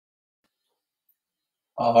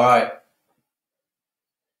All right.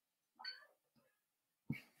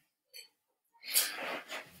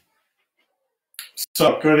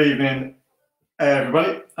 So, good evening,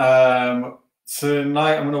 everybody.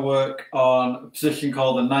 Tonight I'm going to work on a position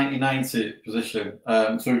called the 90-90 position.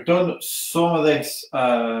 So we've done some of this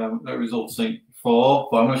that results in before,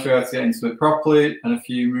 but I'm going to show you how to get into it properly and a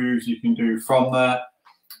few moves you can do from there.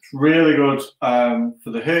 It's really good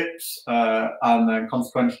for the hips, and then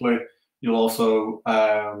consequently you'll also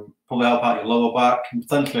probably help out your lower back and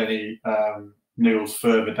potentially any niggles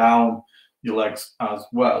further down your legs as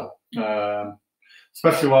well.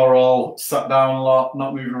 Especially while we're all sat down a lot,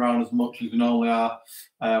 not moving around as much as we normally are.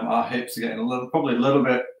 Our hips are getting probably a little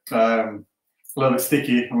bit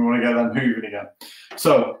sticky, and we want to get them moving again.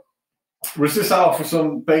 So we're just start off with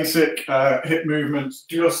some basic hip movements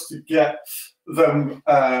just to get them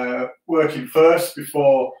working first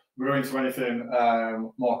before we go into anything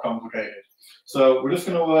more complicated. So we're just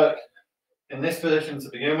going to work in this position to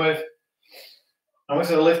begin with. I'm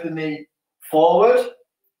just going to lift the knee forward.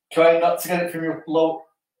 Try not to get it from your low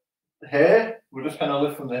here. We're just going to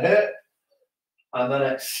lift from the hip and then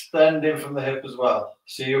extending from the hip as well.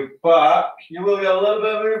 So your back, you will get a little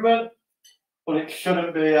bit of movement, but it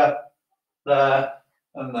shouldn't be there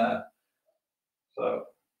and there. So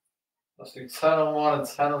let's do 10 on one and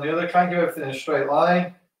 10 on the other. Try and give everything in a straight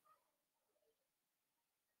line.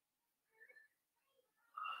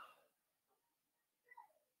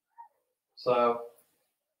 So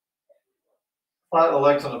like the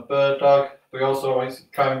legs on a bird dog, but you also want to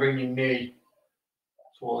try and bring your knee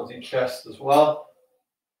towards your chest as well.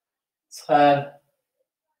 10. And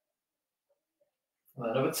then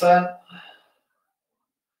another 10.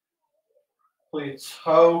 Pull your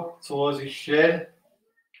toe towards your shin.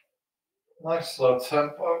 Nice slow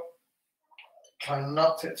tempo. Try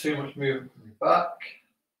not to get too much movement from your back.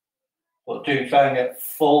 But do try and get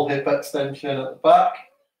full hip extension at the back.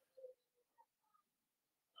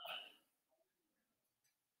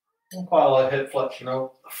 And quite a lot of hip flexion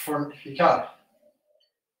out the front if you can.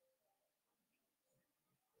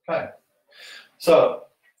 Okay. So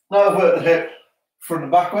now I've worked the hip front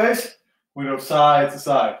and back ways, we go side to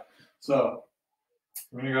side. So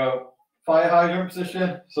we're going to go fire hydrant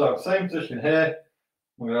position. So same position here.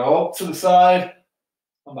 We're going to go up to the side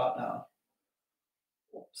and back down.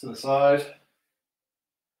 Up to the side.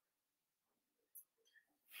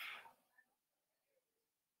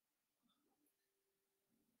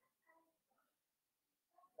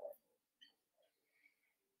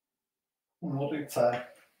 And we'll do 10.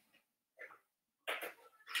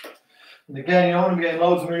 And again, you don't want to be getting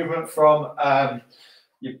loads of movement from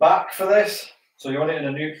your back for this. So you want it in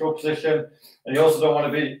a neutral position. And you also don't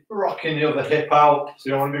want to be rocking the other hip out. So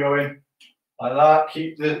you don't want to be going like that.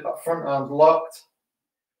 Keep the front arms locked.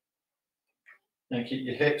 And keep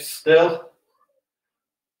your hips still.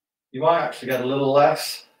 You might actually get a little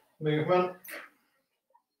less movement.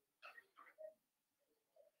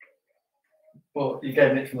 But you're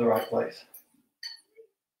getting it from the right place.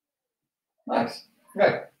 Nice.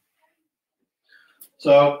 Okay.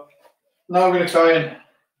 So now we're going to try and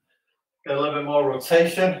get a little bit more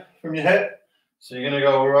rotation from your hip. So you're going to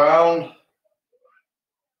go around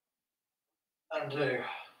and do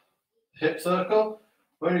hip circle.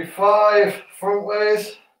 We're going to do 5 front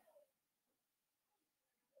ways.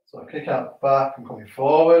 So kick out the back and coming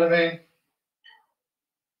forward, do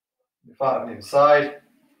 5 on the other side.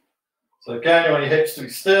 So again, you want your hips to be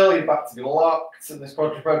still, your back to be locked in this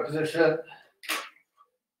quadruped position.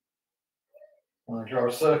 And draw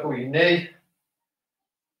a circle with your knee.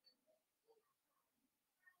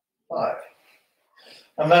 5.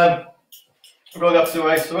 And then we're going the opposite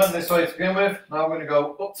way. So we went this way to begin with. Now we're going to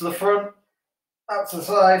go up to the front, out to the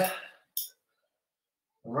side,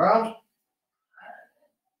 around.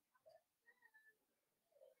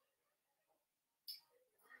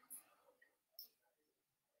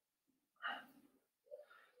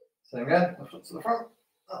 Same again, lift up to the front,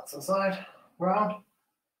 out to the side, round.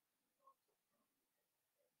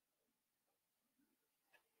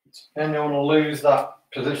 And you want to lose that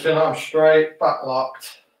position, arms straight, back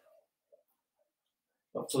locked.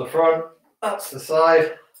 Up to the front, out to the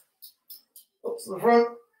side, up to the front,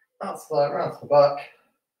 out to the side, round to the back,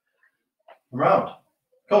 and round.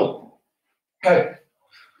 Cool. Okay,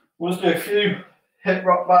 we'll just do a few hip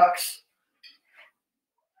rock backs.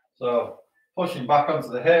 So pushing back onto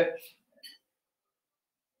the hips.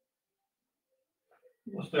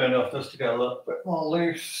 Just do enough just to get a little bit more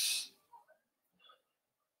loose.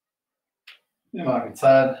 It might be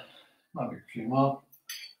 10, might be a few more.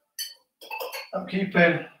 I'm trying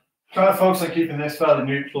to focus on keeping this fairly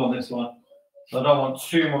neutral on this one. So I don't want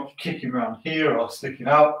too much kicking around here or sticking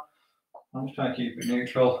out. I'm just trying to keep it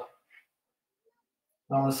neutral.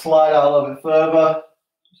 I'm going to slide out a little bit further,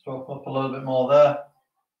 just drop up a little bit more there.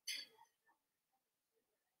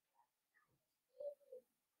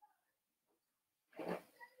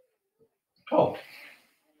 Cool.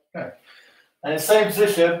 Okay. And in the same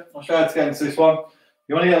position, I'll try to get into this one.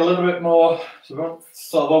 You want to get a little bit more, so we want to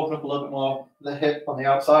sort of open up a little bit more the hip on the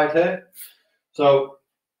outside here. So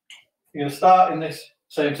you're going to start in this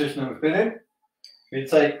same position that we've been in. You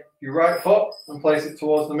take your right foot and place it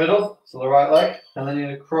towards the middle, so the right leg, and then you're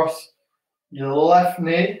going to cross your left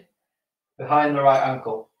knee behind the right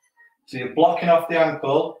ankle. So you're blocking off the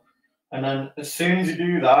ankle, and then as soon as you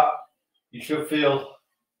do that, you should feel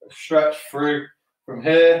a stretch through from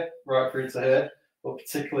here right through to here, but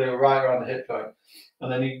particularly right around the hip joint.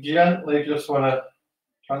 And then you gently just want to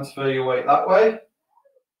transfer your weight that way,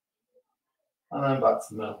 and then back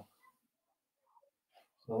to the middle.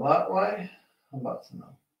 So that way, and back to the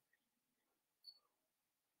middle.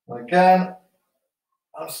 And again,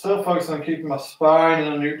 I'm still focusing on keeping my spine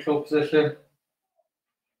in a neutral position.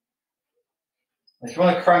 If you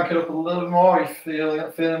want to crank it up a little bit more, you're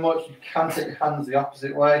not feeling much, you can take your hands the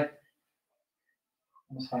opposite way.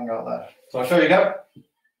 Just hang out there. So I'll show you again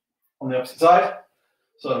on the opposite side.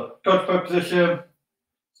 So go to position,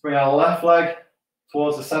 let's bring our left leg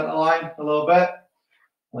towards the center line a little bit,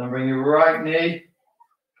 and then bring your right knee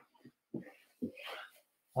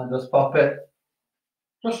and just pop it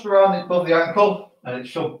just around above the ankle, and it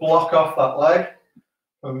should block off that leg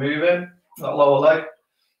from moving, that lower leg.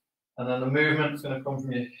 And then the movement is going to come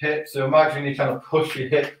from your hip. So imagine you kind of push your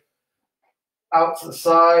hip out to the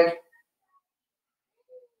side.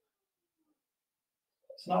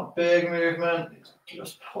 It's not a big movement, it's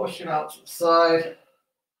just pushing out to the side.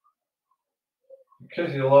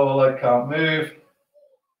 Because your lower leg can't move,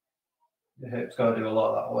 your hip's got to do a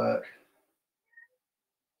lot of that work.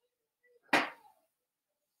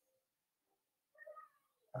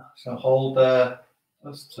 So hold there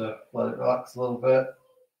just to let it relax a little bit.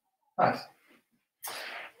 Nice.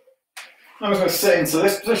 I'm just going to sit into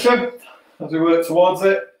this position as we work towards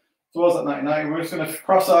it, towards that 99. We're just going to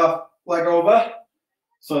cross our leg over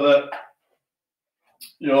so that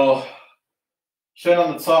your shin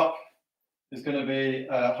on the top is going to be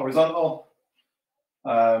horizontal.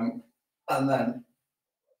 And then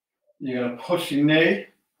you're going to push your knee,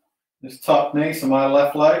 this top knee, so my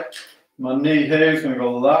left leg. My knee here is going to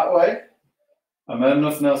go that way, and then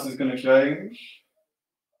nothing else is going to change.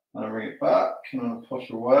 And I bring it back, and I'm going to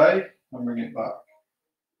push away, and bring it back.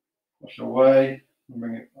 Push away, and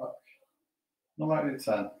bring it back. I might do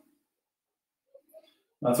 10.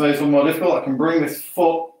 Now to make this one more difficult, I can bring this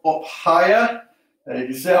foot up higher. You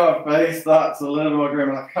can see how I face that's a little more grim,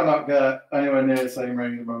 and I cannot get anywhere near the same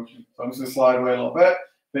range of motion. So I'm just going to slide away a little bit.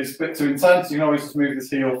 If it's a bit too intense, you can always just move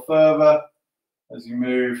this heel further as you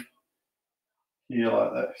move here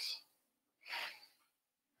like this.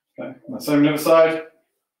 Okay, and the same on the other side.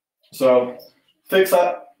 So fix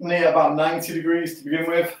that knee at about 90 degrees to begin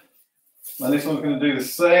with. And this one's going to do the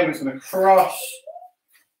same. It's going to cross,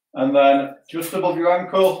 and then just above your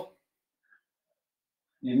ankle,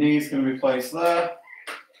 your knee's going to be placed there,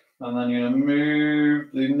 and then you're going to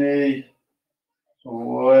move the knee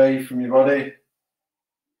away from your body.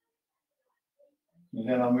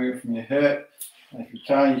 Again, I'll move from your hip. And if you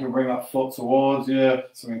can bring that foot towards you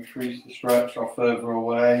to increase the stretch, or further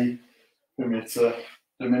away from you to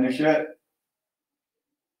diminish it.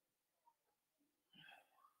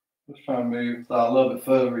 Just try and move that a little bit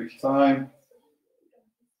further each time.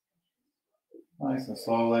 Nice and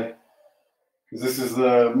slowly. Because this is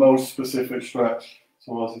the most specific stretch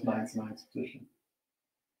towards this 90-90 position.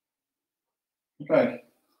 Okay,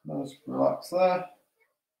 let's relax there.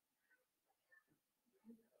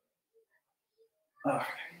 Okay.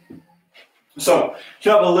 So, to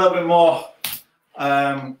have a little bit more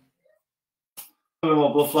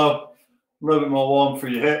blood flow, a little bit more warm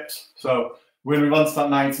through your hips. So we're going to move on to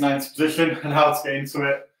that 90-90 position and how to get into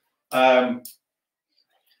it. And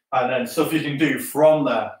then stuff you can do from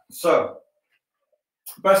there. So,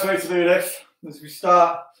 best way to do this is we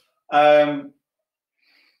start here,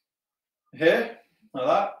 like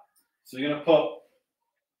that. So you're going to put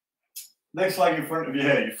this leg in front of you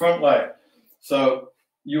here, your front leg. So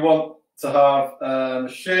you want to have the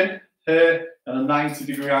shin here and a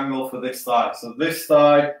 90-degree angle for this thigh. So this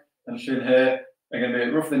thigh and shin here are going to be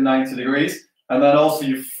at roughly 90 degrees. And then also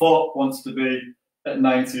your foot wants to be at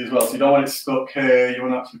 90 as well. So you don't want it stuck here, you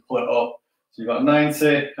want to actually pull it up. So you've got 90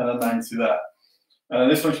 and a 90 there. And then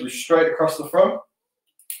this one should be straight across the front.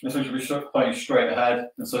 This one should be pointing straight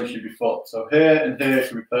ahead, and so should your foot. So here and here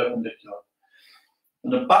should be perpendicular.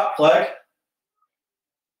 And the back leg,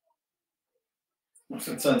 I'm just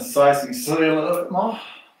going to turn to the side so you can see a little bit more.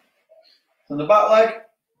 And the back leg,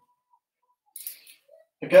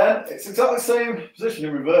 again, it's exactly the same position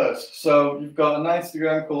in reverse. So you've got a 90-degree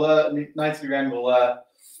angle there, 90-degree angle there,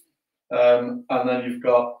 and then you've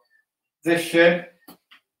got this shin,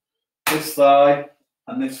 this thigh,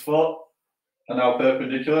 and this foot are now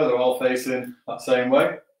perpendicular. They're all facing that same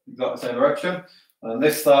way, exactly the same direction. And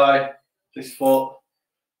this thigh, this foot,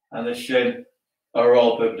 and this shin are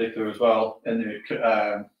all perpendicular as well in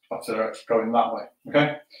the opposite direction, going that way.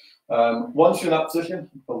 Okay. Once you're in that position,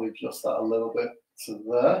 probably adjust that a little bit to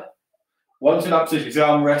there. Once you're in that position, see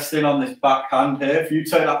I'm resting on this back hand here. If you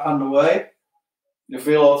take that hand away, you'll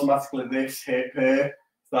feel automatically this hip here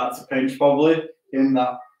start to pinch, probably in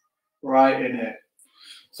that right in here.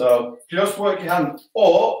 So just work your hand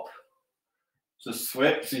up to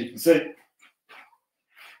switch so you can see.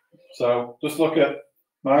 So just look at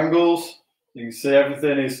my angles. You can see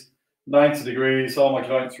everything is 90 degrees. All my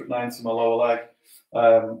joints are at 90, my lower leg,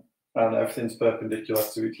 and everything's perpendicular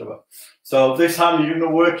to each other. So this hand, you're going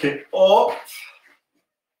to work it up.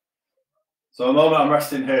 So at the moment I'm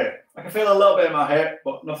resting here. I can feel a little bit in my hip,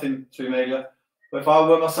 but nothing too major. But if I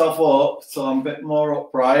work myself up till I'm a bit more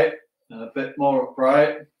upright and a bit more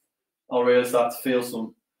upright, I'll really start to feel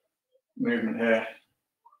some movement here.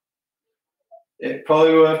 It's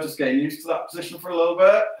probably worth just getting used to that position for a little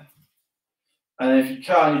bit. And if you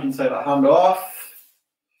can take that hand off.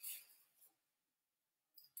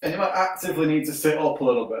 And you might actively need to sit up a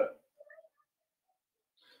little bit.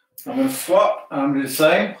 I'm going to squat and I'm going to do the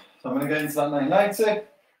same. So I'm going to get into that 90-90.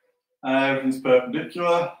 Everything's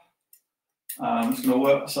perpendicular. I'm just going to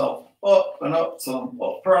work myself up and up till I'm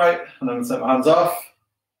upright. And then I'm going to take my hands off.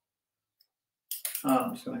 And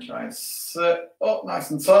I'm just going to try and sit up nice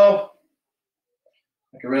and tall.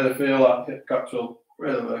 I can really feel that hip capsule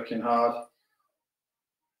really working hard.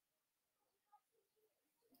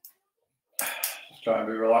 Just try and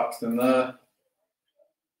be relaxed in there.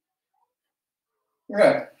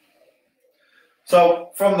 Okay. So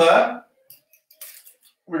from there,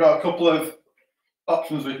 we've got a couple of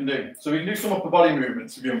options we can do. So we can do some upper body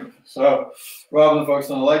movements to begin with. So rather than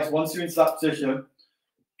focusing on the legs, once you're into that position,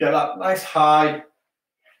 get that nice high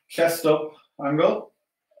chest up angle.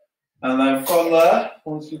 And then from there,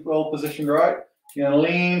 once you've all positioned right, you're going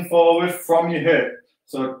to lean forward from your hip.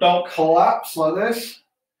 So don't collapse like this.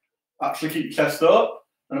 Actually keep your chest up.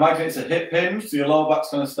 And imagine it's a hip hinge, so your lower back's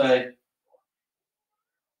going to stay.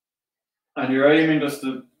 And you're aiming just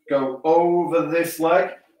to go over this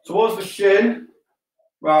leg towards the shin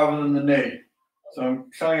rather than the knee. So I'm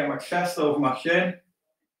trying to get my chest over my shin.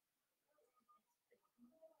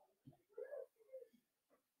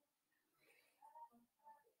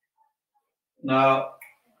 Now,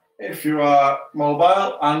 if you are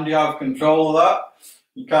mobile and you have control of that,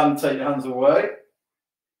 you can take your hands away.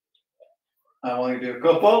 I want you to do a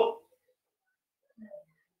couple.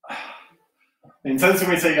 The intensity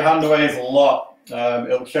when you take your hand away is a lot.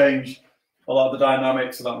 It'll change a lot of the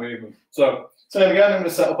dynamics of that movement. So, same again, I'm going to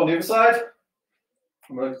set up on the other side.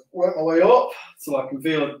 I'm going to work my way up so I can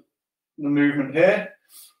feel the movement here.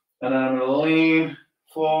 And then I'm going to lean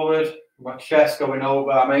forward, my chest going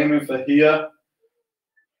over. I'm aiming for here.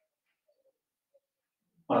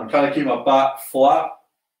 I'm trying to keep my back flat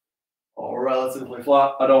or relatively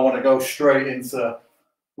flat. I don't want to go straight into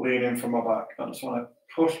leaning from my back. I just want to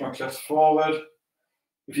push my chest forward.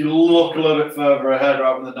 If you look a little bit further ahead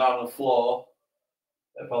rather than down on the floor,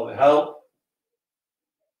 it'll probably help.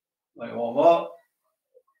 Like one more.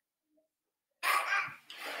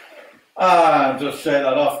 And just shake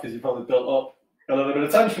that off because you probably built up a little bit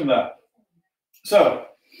of tension there. So,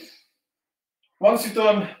 once you've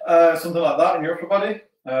done something like that in your upper body,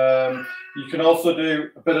 you can also do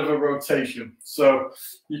a bit of a rotation. So,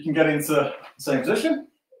 you can get into the same position,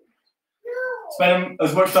 spend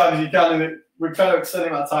as much time as you can in it. We're trying to extend the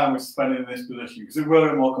amount of time we're spending in this position because it's a little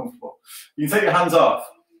bit more comfortable. You can take your hands off.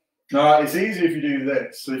 Now, it's easier if you do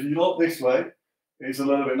this. So, if you look this way, it's a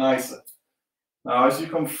little bit nicer. Now, as you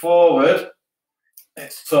come forward,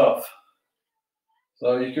 it's tough.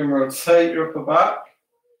 So you can rotate your upper back.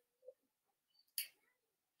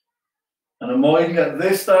 And the more you can get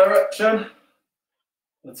this direction,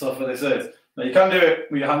 the tougher this is. Now you can do it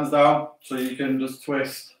with your hands down, so you can just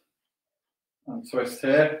twist and twist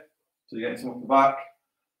here. So you get some upper back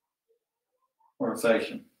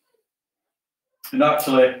rotation. And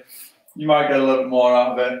actually, you might get a little bit more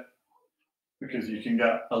out of it because you can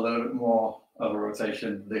get a little bit more of a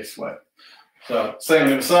rotation this way. So same on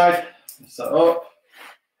the other side, set up,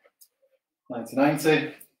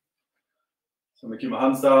 90-90. So I'm going to keep my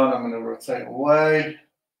hands down, I'm going to rotate away.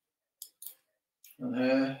 And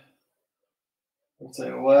here,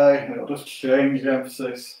 rotate away, and it'll just change the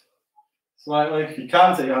emphasis slightly. If you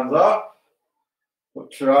can, take your hands off,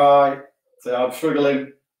 but try. So I'm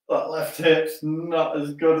struggling. That left hip's not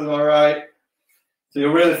as good as my right. So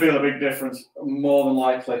you'll really feel a big difference, more than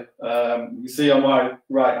likely. You see on my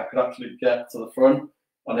right, I could actually get to the front.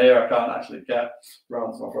 On here, I can't actually get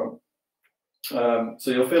round to my front.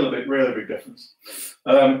 So you'll feel really big difference.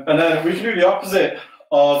 And then we can do the opposite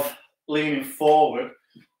of leaning forward.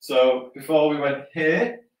 So before we went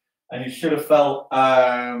here, and you should have felt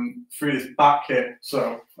through this back hip.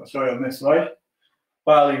 So I'll show you on this way. If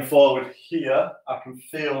I lean forward here, I can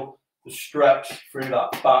feel the stretch through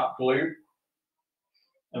that back glute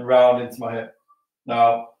and round into my hip.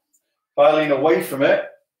 Now, if I lean away from it,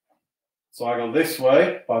 so I go this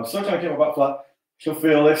way, but I'm still trying to keep my back flat, you'll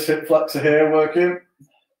feel this hip flexor here working.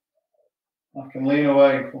 I can lean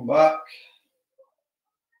away and come back.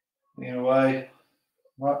 Lean away,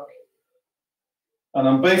 back. And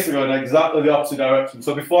I'm basically going exactly the opposite direction.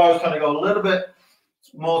 So before I was trying to go a little bit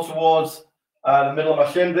more towards the middle of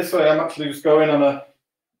my shin. This way I'm actually just going on a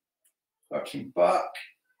action back.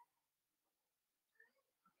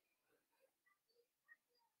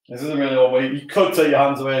 This isn't really one way. You could take your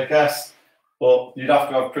hands away, I guess, but you'd have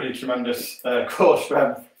to have pretty tremendous core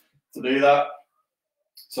strength to do that.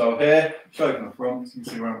 So here, show you from the front so you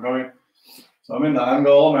can see where I'm going. So I'm in that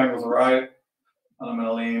angle, my angles are right, and I'm going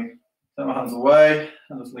to lean, take my hands away,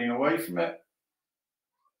 and just lean away from it.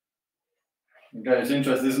 Okay, it's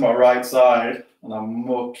interesting, this is my right side, and I'm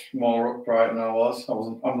much more upright than I was.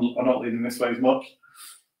 I'm not leaning this way as much.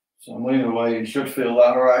 So I'm leaning away, you should feel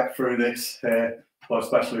that right through this here, but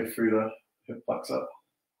especially through the hip flexor.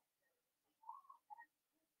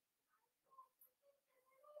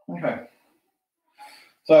 Okay.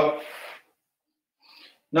 So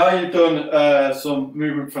now you've done some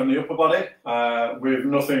movement from the upper body with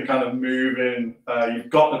nothing kind of moving. You've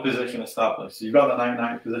got the position established. So you've got the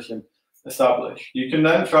 90-90 position established. You can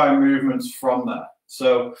then try movements from there.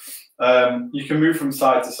 So you can move from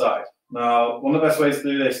side to side. Now, one of the best ways to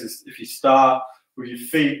do this is if you start with your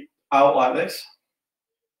feet out like this,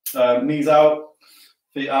 knees out,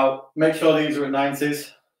 feet out. Make sure these are at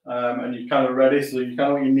 90s and you're kind of ready. So you kind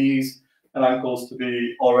of want your knees and ankles to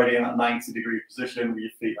be already in that 90-degree position with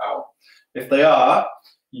your feet out. If they are,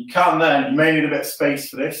 you can then, you may need a bit of space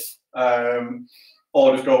for this,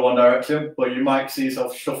 or just go one direction, but you might see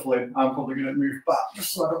yourself shuffling. I'm probably going to move back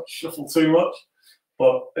just so I don't shuffle too much.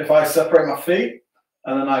 But if I separate my feet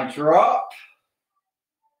and then I drop,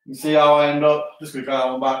 you see how I end up, just going to go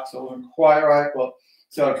on back, so it wasn't quite right, but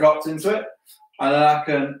see how I dropped into it. And then I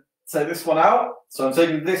can take this one out. So I'm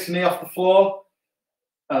taking this knee off the floor,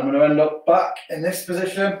 and I'm going to end up back in this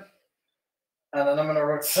position. And then I'm going to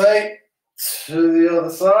rotate to the other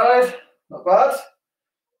side, not bad.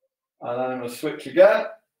 And then I'm going to switch again.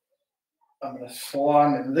 I'm going to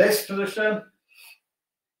slam in this position.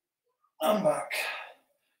 I'm back.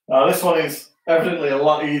 Now this one is evidently a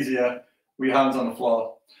lot easier with your hands on the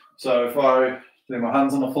floor. So if I do my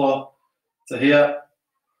hands on the floor to here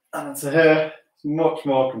and to here, it's much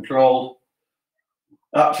more controlled.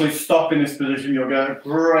 Actually stop in this position, you'll get a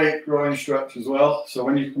great groin stretch as well. So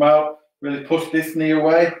when you come out, really push this knee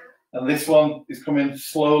away, and this one is coming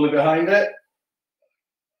slowly behind it.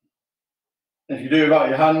 If you do it without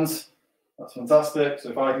your hands, that's fantastic. So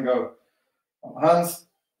if I can go on my hands,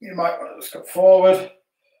 you might want to just go forward.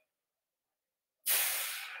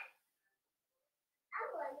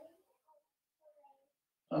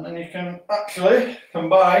 And then you can actually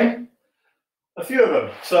combine a few of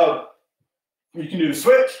them. So you can do the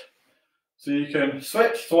switch. So you can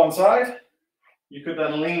switch to one side. You could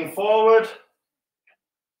then lean forward,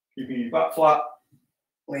 keeping your back flat,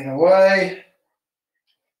 lean away,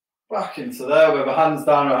 back into there with the hands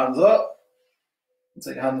down or hands up.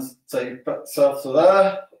 Take your hands, take yourself to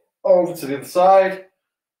there, over to the other side.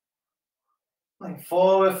 Lean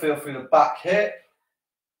forward, feel through the back hip.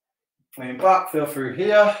 Lean back, feel through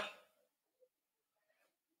here.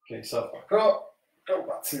 Get yourself back up, go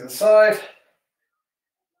back to the other side.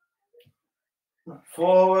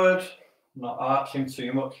 Forward, not arching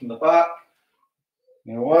too much from the back.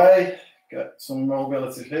 Lean away, get some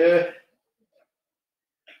mobility here.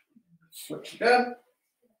 Switch again.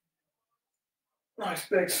 Nice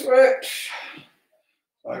big switch.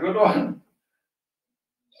 A good one.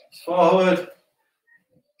 Just forward,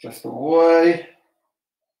 just away.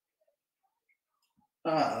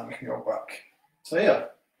 And we can go back. So yeah.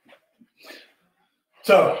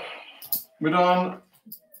 So we've done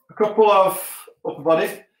a couple of upper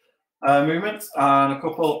body. movements and a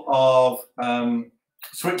couple of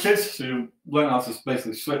switches. So you learn how to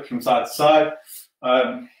basically switch from side to side.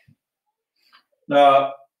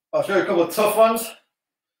 Now, I'll show you a couple of tough ones.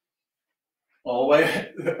 All the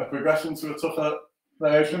way, a progression to a tougher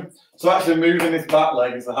variation. So actually moving this back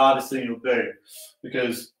leg is the hardest thing you'll do,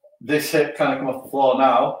 because this hip kind of come off the floor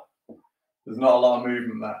now. There's not a lot of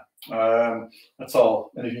movement there at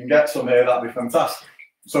all. And if you can get some here, that'd be fantastic.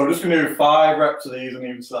 So we're just going to do 5 reps of these on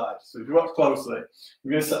either side. So if you watch closely,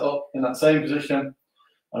 we're going to set up in that same position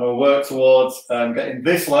and we'll work towards getting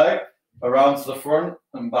this leg around to the front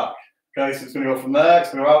and back. Okay, so it's going to go from there,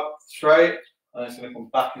 it's going to go out straight, and it's going to come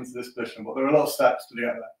back into this position. But there are little steps to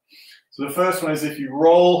get there. So the first one is if you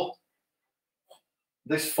roll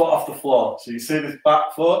this foot off the floor. So you see this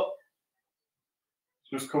back foot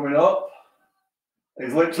just coming up.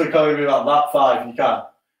 It's literally coming to be about that far if you can.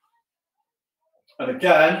 And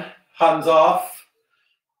again, hands off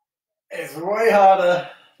is way harder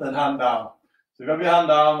than hand down. So you've got your hand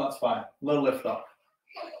down, that's fine. A little lift off.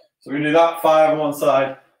 So we're going to do that 5 on one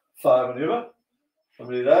side, 5 on the other. So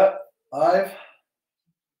we'll do that, 5.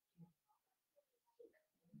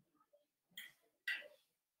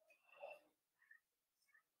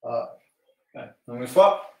 Okay, I'm going to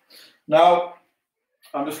swap. Now,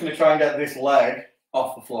 I'm just going to try and get this leg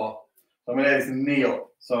off the floor. So I'm going to get this knee up.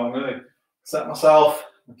 So I'm going to set myself,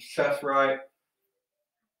 chest right.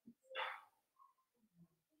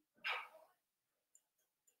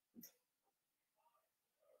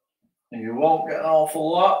 And you won't get an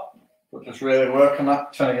awful lot, but just really work on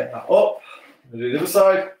that, trying to get that up. Do the other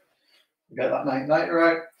side, get that 90-90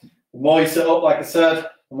 right. The more you sit up, like I said,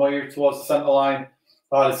 the more you're towards the centre line,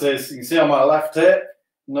 the harder it is. You can see on my left hip,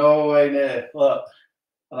 no way near, look,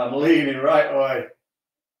 and I'm leaning right away.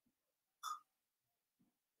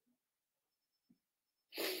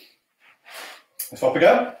 Swap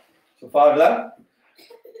again, so 5 of them.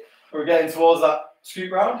 We're getting towards that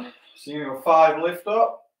scoop round, so you go 5 lift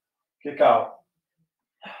up. Kick out.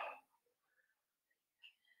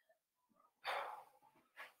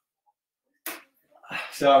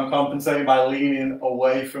 So I'm compensating by leaning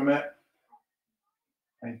away from it.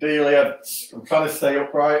 Ideally, I'm trying to stay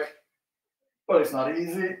upright, but it's not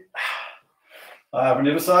easy. I have on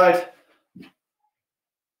the other side.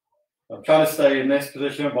 I'm trying to stay in this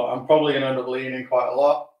position, but I'm probably going to end up leaning quite a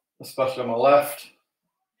lot, especially on my left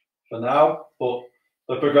for now. But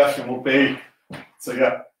the progression will be to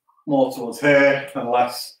get more towards here and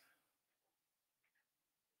less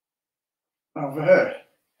over here.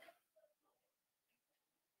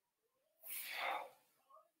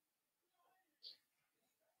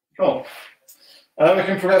 Cool. And then we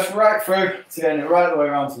can progress right through to getting it right the way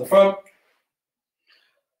around to the front.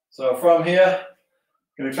 So from here,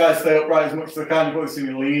 I'm going to try to stay upright as much as I can. You've probably seen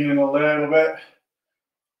me leaning a little bit.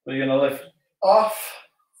 But you're going to lift off,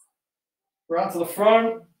 around to the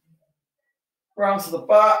front, round to the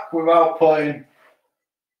back without putting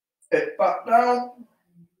it back down.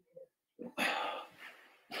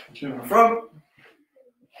 To the front.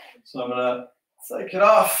 So I'm going to take it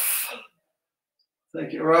off,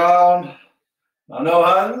 take it around. Now no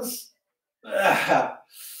hands.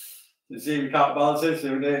 You see we can't balance it,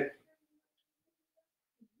 so we do.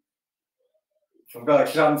 If I've got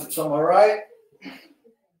a chance, it's on my right.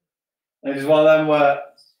 This is one of them where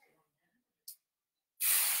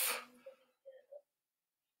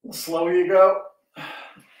the slower you go,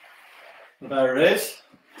 the better it is.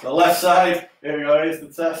 So left side, here we go, here's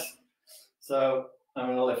the test. So I'm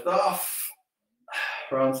going to lift off,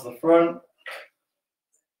 round to the front.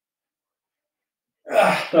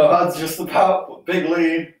 No hands just about, but big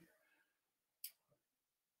lean.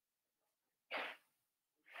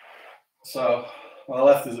 So my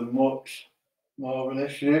left is a much more of an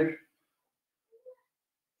issue.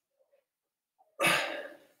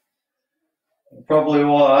 Probably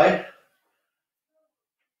why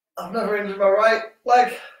I've never injured my right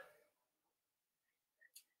leg,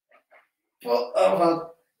 but I've had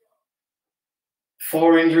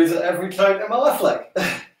 4 injuries at every joint in my left leg.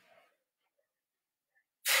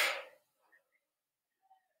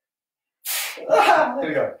 There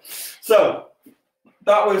we go. So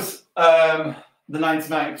that was the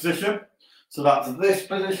 90-90 position. So that's this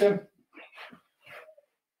position.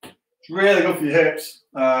 It's really good for your hips.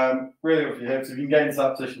 Really good for your hips. If you can get into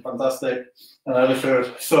that position, fantastic. And I just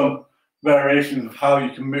showed some variations of how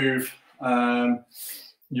you can move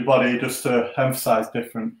your body just to emphasize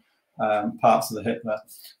different parts of the hip there.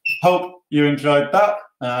 Hope you enjoyed that,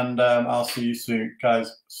 and I'll see you soon,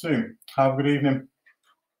 guys, soon. Have a good evening.